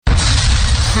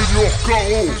Senor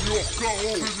Karo.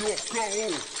 Senor Karo.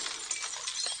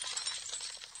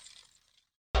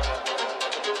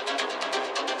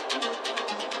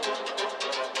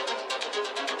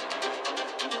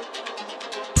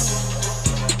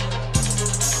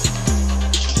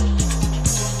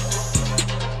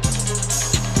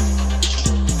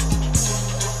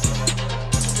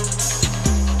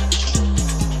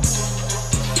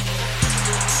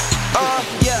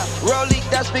 Yeah, Rollie,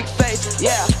 that's big face,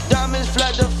 yeah. Diamonds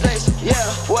flat the face, yeah.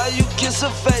 Why you kiss her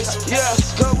face, yeah.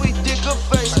 Cause we dick her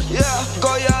face, yeah.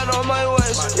 Go yard on my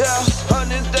waist, yeah.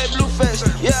 Hundreds, they blue face,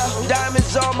 yeah.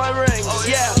 Diamonds on my rings,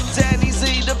 yeah. Danny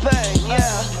Z the pain, yeah.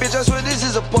 Bitch, I swear this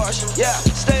is a Porsche, yeah.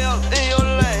 Stay up in your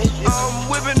lane, I'm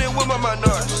whipping it with my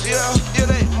minors, yeah. Yeah,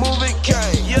 they moving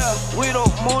cane, yeah. We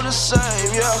don't move the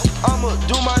same, yeah. I'ma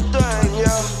do my thing,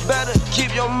 yeah. Better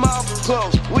keep your mouth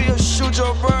closed, we'll shoot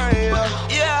your brain,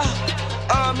 yeah.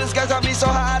 This guy got me so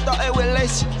high, I thought it was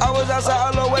lace. I was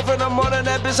outside all the way from the morning,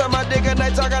 that bitch on my dick at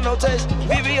night, I got no taste.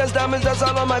 VVS diamonds, that's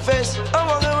all on my face. I'm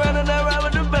walking around in that ride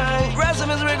with the bang.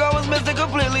 Rasmus Rick always missed it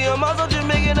completely. I'm also just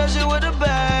making that shit with the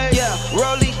bang. Yeah,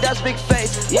 Rollie, that's big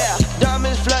face. Yeah,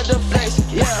 diamonds flat the face.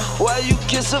 Yeah, why you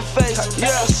kiss her face?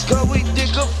 Yeah, cause we dick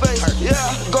her face. Yeah,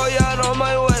 go yard on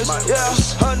my waist. Yeah,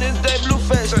 hundreds, they blue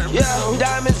face. Yeah,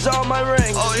 diamonds on my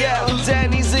rings. Yeah,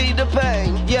 Danny Z the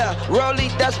pain. Yeah,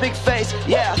 Rollie, that's big face.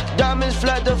 Yeah, diamonds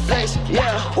flat the face.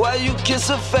 Yeah, why you kiss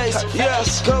her face? Yeah,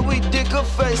 cause we dick her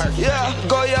face. Yeah,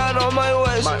 go yard on my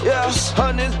waist. Yeah,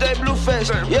 hundreds, they blue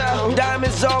face. Yeah,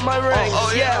 diamonds on my rings.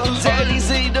 Yeah, Danny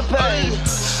Z the pain.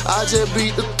 I just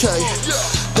beat the K.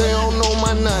 They don't know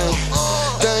my name.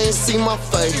 They ain't see my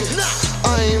face.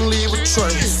 I ain't leave a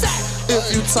trace.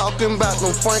 If you talking about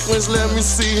them Franklins, let me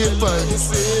see his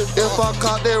face. If I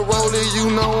caught that rollie, you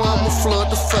know I'ma flood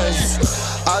the face.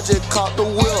 I just caught the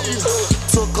whip,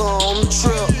 took her on the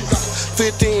trip.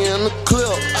 50 in the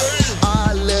clip,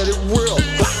 I let it rip.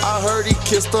 I heard he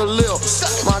kissed her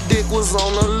lips. My dick was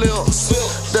on her lips.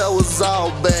 That was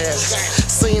all bad.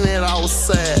 Seen it, I was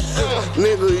sad.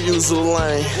 Nigga, you's a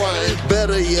lame.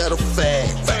 Better yet, a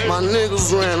fag. My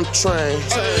niggas ran a train.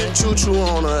 Choo-choo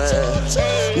on her ass.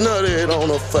 Nutted on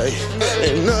her face.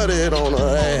 And nutted on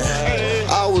her ass.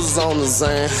 I was on the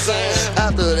Zan.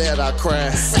 After that, I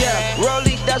crashed. Yeah,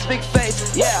 Rollie, that's big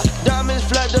face. Yeah, diamonds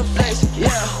flat the face. Yeah,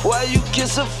 why you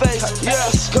kiss her face? Yeah,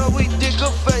 cause we dick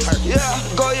her face. Yeah,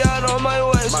 go yard on my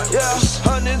waist. Yeah,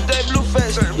 hundreds, they blue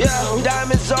face. Yeah,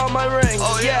 diamonds on my rings.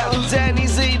 Yeah, Danny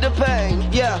Z the pain.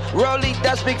 Yeah, Rollie,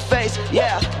 that's big face.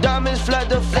 Yeah, diamonds flat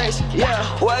the face. Yeah,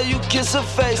 why you kiss her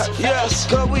face? Yeah,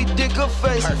 cause we dick her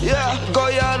face. Yeah, go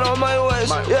yard on my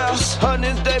waist. Yeah,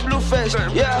 hundreds, they blue face.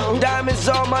 Yeah, diamonds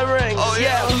on my rings.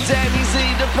 Yeah, Danny Z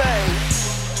the pain.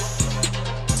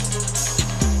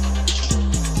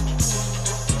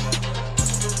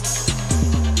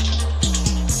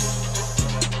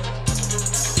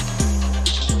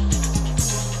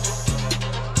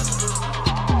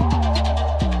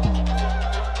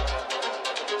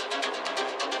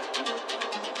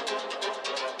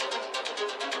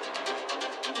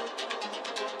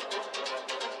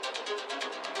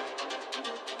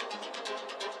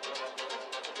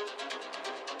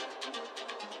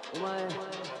お前、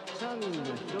チャーミングな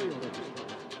広い男だ。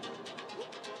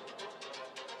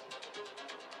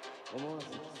思わず